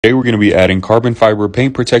Today we're going to be adding carbon fiber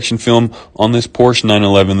paint protection film on this Porsche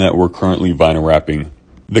 911 that we're currently vinyl wrapping.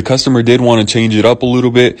 The customer did want to change it up a little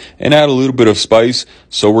bit and add a little bit of spice,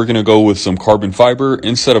 so we're going to go with some carbon fiber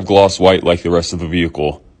instead of gloss white like the rest of the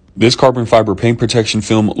vehicle. This carbon fiber paint protection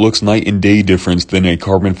film looks night and day difference than a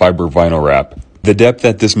carbon fiber vinyl wrap. The depth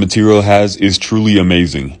that this material has is truly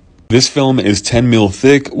amazing. This film is 10 mil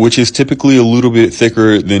thick, which is typically a little bit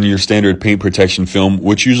thicker than your standard paint protection film,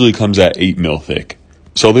 which usually comes at 8 mil thick.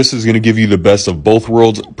 So this is going to give you the best of both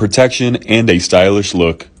worlds, protection and a stylish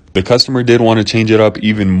look. The customer did want to change it up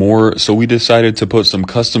even more, so we decided to put some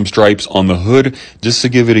custom stripes on the hood just to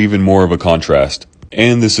give it even more of a contrast.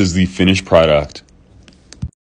 And this is the finished product.